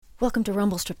Welcome to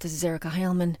Rumble Strip. This is Erica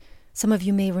Heilman. Some of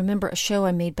you may remember a show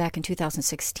I made back in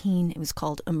 2016. It was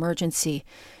called Emergency.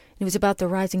 It was about the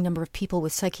rising number of people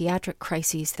with psychiatric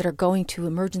crises that are going to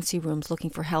emergency rooms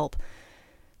looking for help.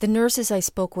 The nurses I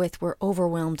spoke with were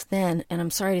overwhelmed then, and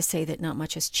I'm sorry to say that not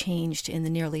much has changed in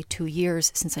the nearly 2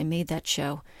 years since I made that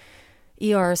show.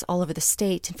 ERs all over the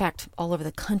state, in fact, all over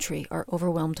the country, are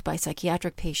overwhelmed by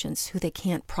psychiatric patients who they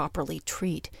can't properly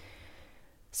treat.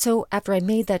 So after I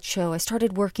made that show, I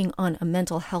started working on a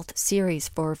mental health series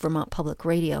for Vermont Public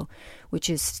Radio, which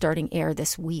is starting air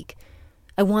this week.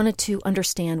 I wanted to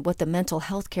understand what the mental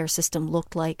health care system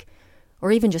looked like,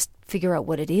 or even just figure out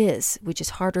what it is, which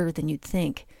is harder than you'd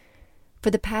think.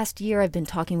 For the past year, I've been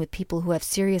talking with people who have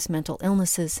serious mental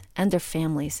illnesses and their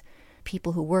families,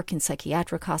 people who work in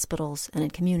psychiatric hospitals and in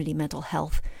community mental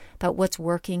health, about what's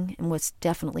working and what's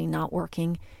definitely not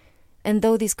working. And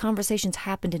though these conversations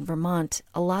happened in Vermont,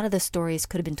 a lot of the stories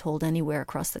could have been told anywhere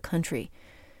across the country.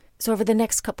 So over the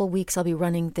next couple weeks, I'll be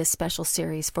running this special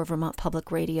series for Vermont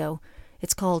Public Radio.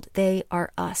 It's called They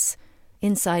Are Us,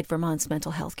 Inside Vermont's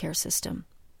Mental Health Care System.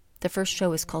 The first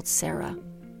show is called Sarah.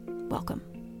 Welcome.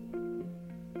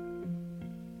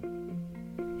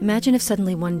 Imagine if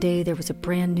suddenly one day there was a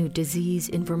brand new disease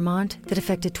in Vermont that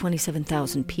affected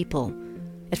 27,000 people.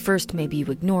 At first, maybe you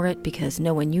ignore it because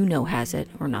no one you know has it,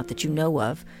 or not that you know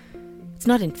of. It's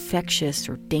not infectious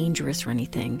or dangerous or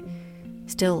anything.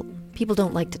 Still, people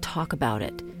don't like to talk about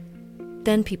it.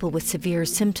 Then people with severe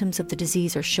symptoms of the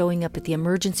disease are showing up at the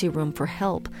emergency room for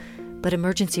help, but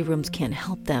emergency rooms can't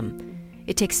help them.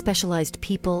 It takes specialized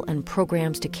people and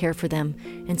programs to care for them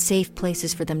and safe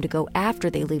places for them to go after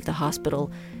they leave the hospital,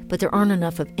 but there aren't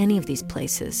enough of any of these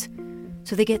places.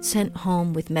 So they get sent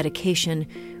home with medication,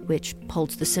 which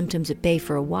holds the symptoms at bay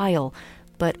for a while,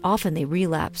 but often they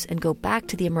relapse and go back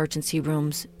to the emergency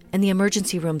rooms, and the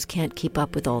emergency rooms can't keep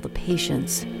up with all the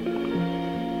patients.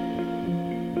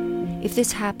 If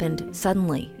this happened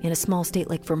suddenly in a small state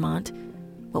like Vermont,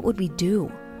 what would we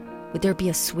do? Would there be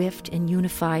a swift and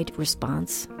unified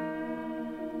response?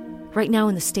 Right now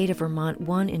in the state of Vermont,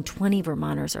 1 in 20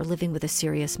 Vermonters are living with a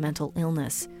serious mental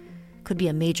illness. Could be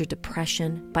a major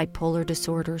depression, bipolar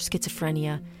disorder,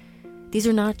 schizophrenia. These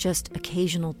are not just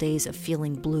occasional days of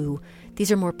feeling blue.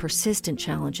 These are more persistent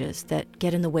challenges that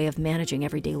get in the way of managing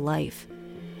everyday life.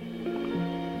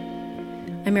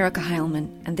 I'm Erica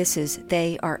Heilman, and this is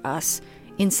They Are Us,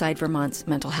 Inside Vermont's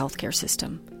Mental Health Care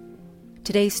System.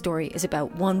 Today's story is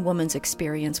about one woman's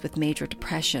experience with major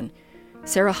depression.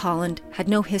 Sarah Holland had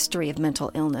no history of mental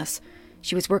illness.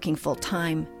 She was working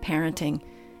full-time, parenting,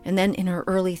 and then in her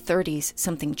early 30s,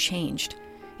 something changed.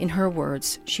 In her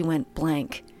words, she went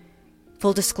blank.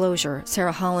 Full disclosure,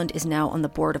 Sarah Holland is now on the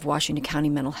board of Washington County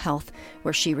Mental Health,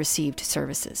 where she received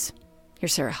services.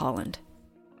 Here's Sarah Holland.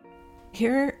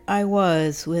 Here I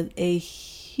was with a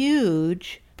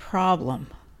huge problem,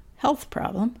 health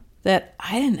problem, that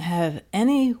I didn't have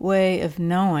any way of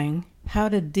knowing how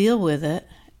to deal with it.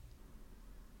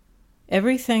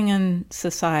 Everything in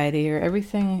society, or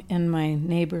everything in my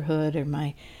neighborhood or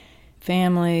my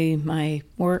family, my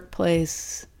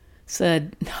workplace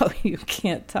said, no, you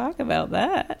can't talk about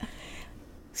that.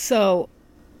 So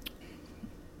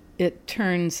it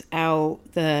turns out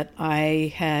that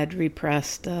I had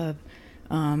repressed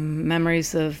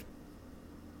memories of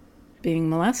being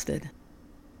molested.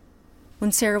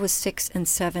 When Sarah was 6 and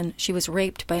 7, she was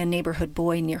raped by a neighborhood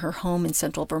boy near her home in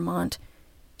central Vermont.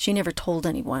 She never told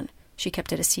anyone. She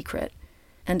kept it a secret.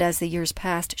 And as the years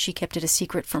passed, she kept it a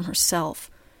secret from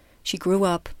herself. She grew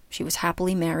up. She was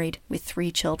happily married with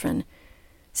 3 children.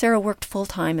 Sarah worked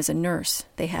full-time as a nurse.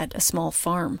 They had a small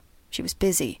farm. She was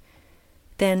busy.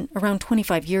 Then, around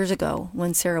 25 years ago,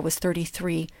 when Sarah was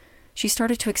 33, she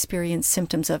started to experience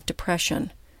symptoms of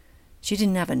depression. She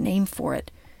didn't have a name for it.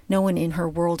 No one in her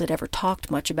world had ever talked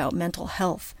much about mental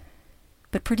health.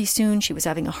 But pretty soon she was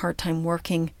having a hard time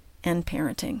working and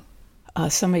parenting.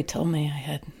 Somebody told me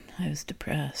I was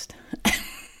depressed.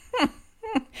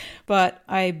 But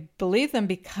I believed them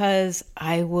because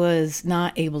I was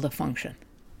not able to function.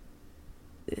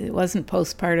 It wasn't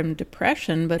postpartum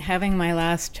depression, but having my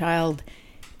last child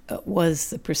was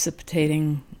the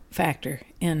precipitating factor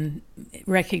in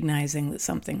recognizing that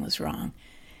something was wrong.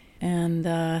 And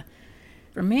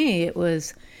for me, it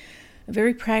was a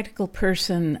very practical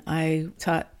person. I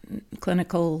taught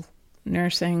clinical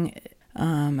nursing.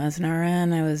 As an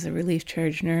RN, I was a relief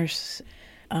charge nurse.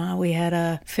 We had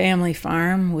a family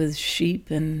farm with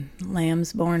sheep and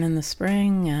lambs born in the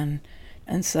spring,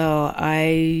 and so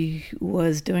I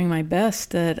was doing my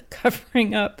best at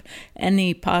covering up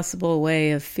any possible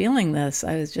way of feeling this.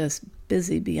 I was just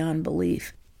busy beyond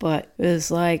belief. But it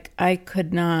was like I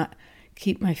could not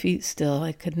keep my feet still.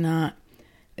 I could not.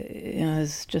 It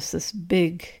was just this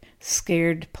big,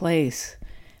 scared place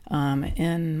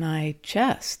in my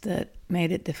chest that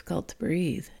made it difficult to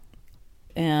breathe.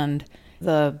 And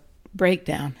the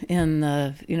breakdown in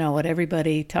what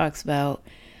everybody talks about,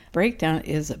 breakdown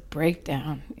is a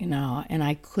breakdown, and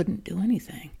I couldn't do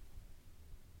anything.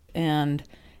 And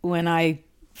when I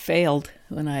failed,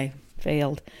 my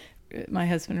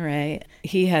husband Ray,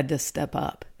 he had to step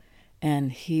up,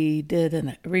 and he did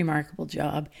a remarkable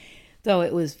job, though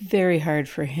it was very hard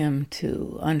for him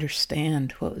to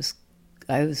understand what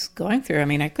I was going through. I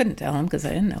mean, I couldn't tell him because I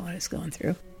didn't know what I was going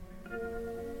through.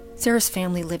 Sarah's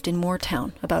family lived in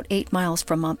Moortown, about 8 miles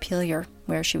from Montpelier,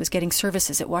 where she was getting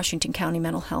services at Washington County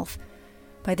Mental Health.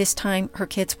 By this time, her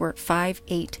kids were 5,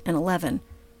 8, and 11.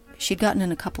 She'd gotten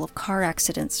in a couple of car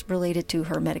accidents related to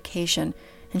her medication,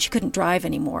 and she couldn't drive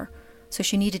anymore, so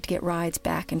she needed to get rides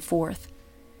back and forth.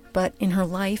 But in her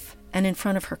life and in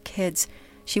front of her kids,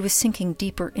 she was sinking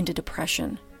deeper into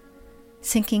depression.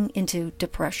 Sinking into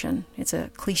depression. It's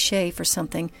a cliche for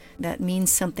something that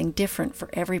means something different for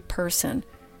every person.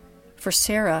 For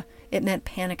Sarah, it meant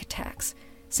panic attacks.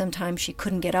 Sometimes she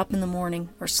couldn't get up in the morning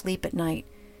or sleep at night.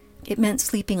 It meant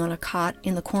sleeping on a cot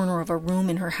in the corner of a room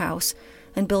in her house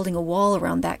and building a wall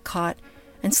around that cot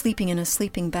and sleeping in a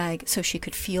sleeping bag so she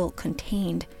could feel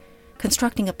contained,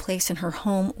 constructing a place in her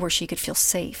home where she could feel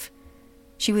safe.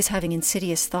 She was having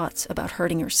insidious thoughts about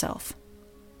hurting herself.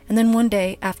 And then one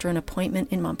day, after an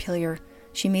appointment in Montpelier,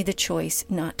 she made the choice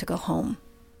not to go home.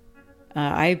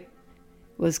 I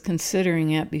was considering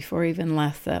it before I even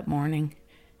left that morning,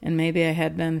 and maybe I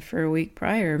had been for a week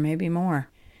prior, maybe more.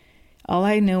 All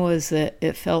I knew was that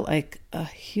it felt like a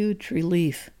huge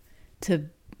relief to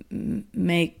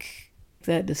make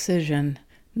that decision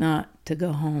not to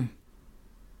go home,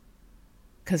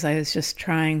 because I was just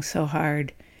trying so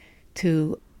hard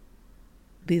to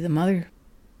be the mother,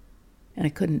 and I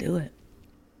couldn't do it.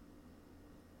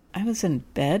 I was in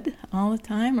bed all the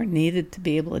time, or needed to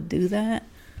be able to do that.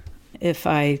 If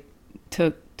I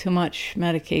took too much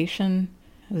medication,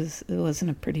 it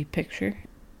wasn't a pretty picture.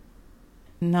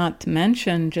 Not to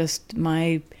mention just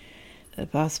the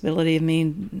possibility of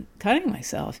me cutting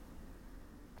myself.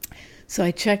 So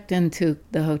I checked into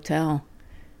the hotel.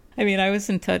 I mean, I was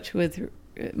in touch with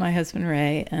my husband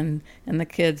Ray and the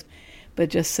kids, but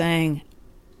just saying,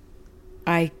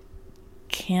 I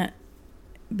can't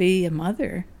be a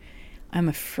mother. I'm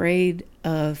afraid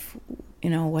of,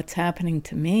 what's happening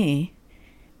to me.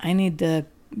 I need to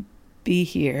be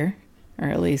here, or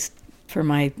at least for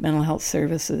my mental health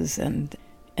services, and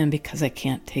because I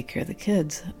can't take care of the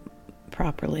kids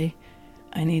properly,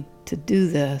 I need to do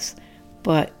this.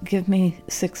 But give me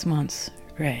 6 months,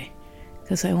 Ray,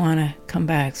 because I want to come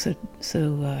back.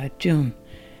 So June.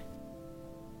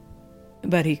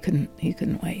 But he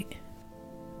couldn't wait.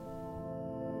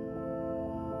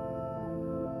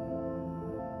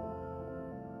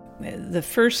 The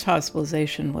first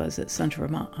hospitalization was at Central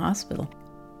Vermont Hospital.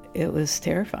 It was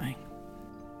terrifying.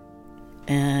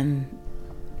 And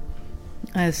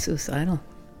I was suicidal.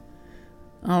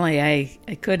 Only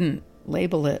I couldn't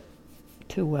label it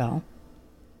too well.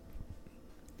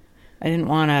 I didn't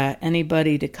want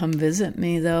anybody to come visit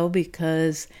me, though,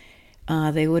 because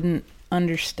they wouldn't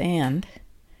understand,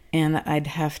 and I'd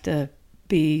have to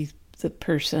be the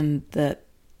person that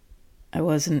I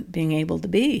wasn't being able to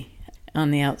be on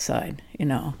the outside,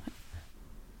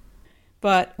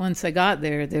 But once I got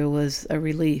there was a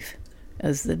relief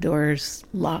as the doors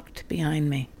locked behind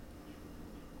me.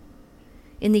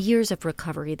 In the years of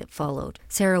recovery that followed,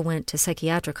 Sarah went to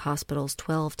psychiatric hospitals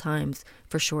 12 times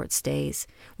for short stays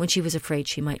when she was afraid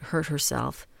she might hurt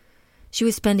herself. She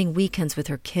was spending weekends with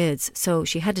her kids, so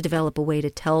she had to develop a way to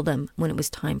tell them when it was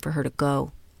time for her to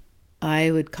go.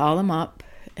 I would call them up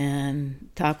and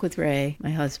talk with Ray,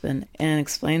 my husband, and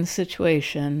explain the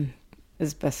situation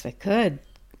as best I could.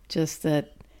 Just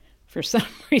that for some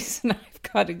reason I've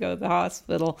got to go to the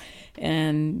hospital,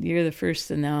 and you're the first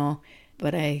to know,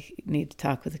 but I need to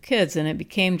talk with the kids. And it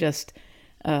became just,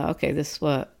 okay, this is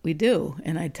what we do.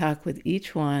 And I'd talk with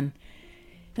each one,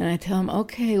 and I'd tell them,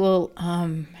 okay, well,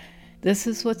 this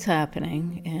is what's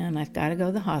happening, and I've got to go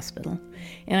to the hospital.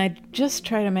 And I just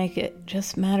try to make it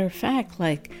just matter of fact,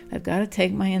 like I've got to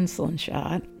take my insulin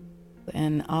shot,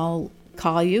 and I'll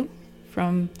call you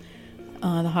from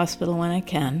the hospital when I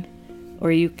can,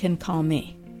 or you can call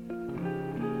me.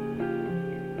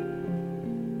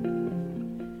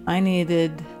 I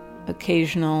needed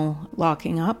occasional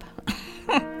locking up,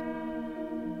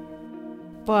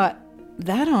 but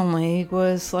that only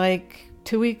was like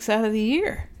 2 weeks out of the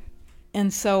year.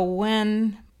 And so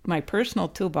when my personal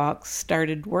toolbox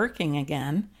started working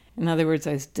again, In other words,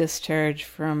 I was discharged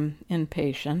from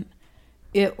inpatient.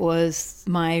 It was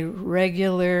my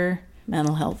regular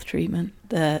mental health treatment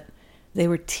that they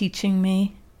were teaching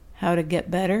me how to get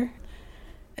better.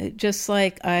 Just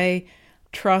like I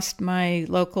trust my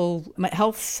local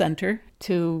health center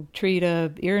to treat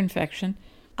a ear infection,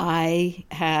 I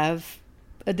have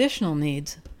additional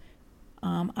needs.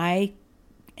 I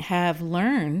have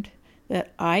learned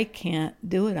that I can't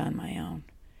do it on my own,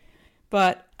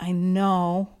 but I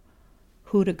know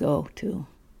who to go to.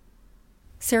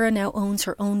 Sarah now owns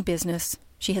her own business.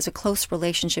 She has a close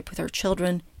relationship with her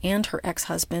children and her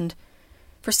ex-husband.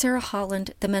 For Sarah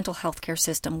Holland, the mental health care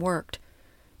system worked.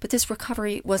 But this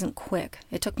recovery wasn't quick.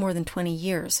 It took more than 20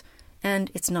 years, and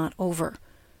it's not over.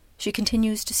 She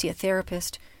continues to see a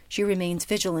therapist. She remains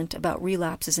vigilant about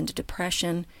relapses into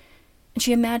depression, and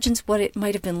she imagines what it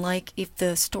might have been like if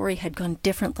the story had gone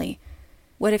differently.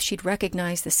 What if she'd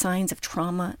recognized the signs of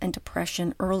trauma and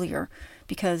depression earlier?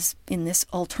 Because in this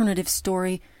alternative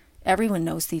story, everyone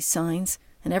knows these signs,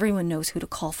 and everyone knows who to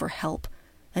call for help,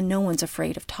 and no one's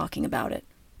afraid of talking about it.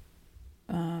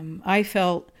 I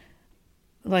felt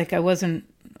like I wasn't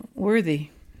worthy,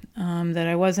 that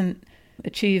I wasn't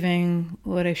achieving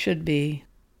what I should be.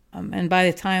 And by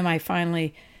the time I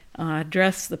finally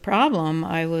addressed the problem,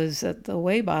 I was at the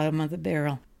way bottom of the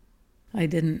barrel. I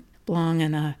didn't belong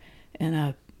in a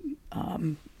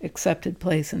accepted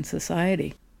place in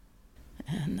society.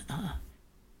 And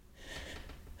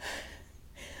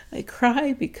I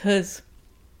cry because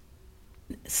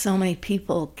so many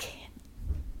people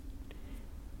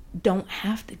don't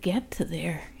have to get to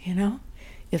there, you know?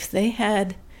 If they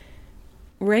had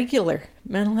regular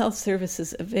mental health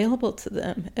services available to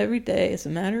them every day as a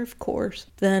matter of course,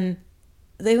 then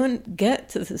they wouldn't get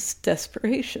to this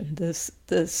desperation, this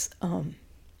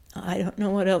I don't know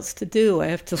what else to do. I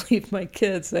have to leave my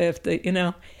kids. I have to,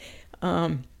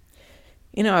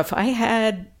 if I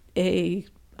had a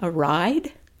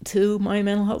ride to my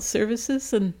mental health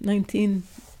services in 19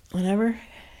 whenever,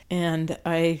 and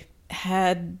I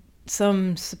had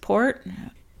some support,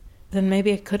 then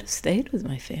maybe I could have stayed with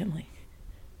my family.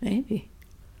 Maybe.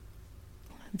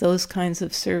 Those kinds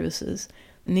of services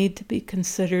need to be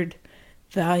considered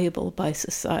valuable by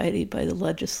society, by the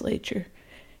legislature,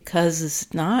 because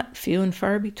it's not few and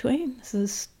far between. This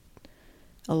is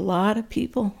a lot of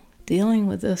people dealing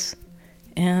with this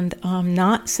and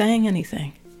not saying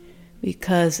anything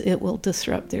because it will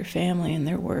disrupt their family and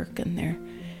their work and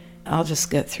I'll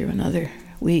just get through another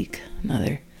week,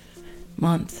 another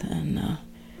month, and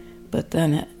but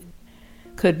then it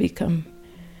could become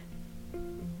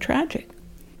tragic.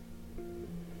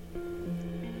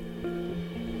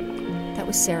 That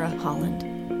was Sarah Holland.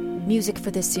 Music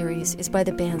for this series is by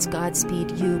the bands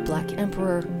Godspeed You, Black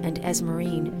Emperor, and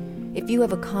Esmerine. If you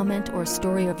have a comment or a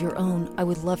story of your own, I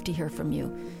would love to hear from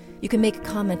you. You can make a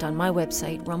comment on my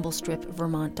website,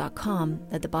 rumblestripvermont.com,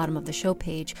 at the bottom of the show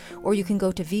page, or you can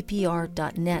go to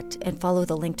vpr.net and follow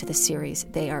the link to the series,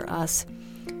 They Are Us.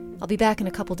 I'll be back in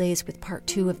a couple days with part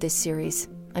 2 of this series.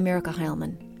 I'm Erica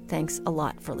Heilman. Thanks a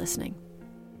lot for listening.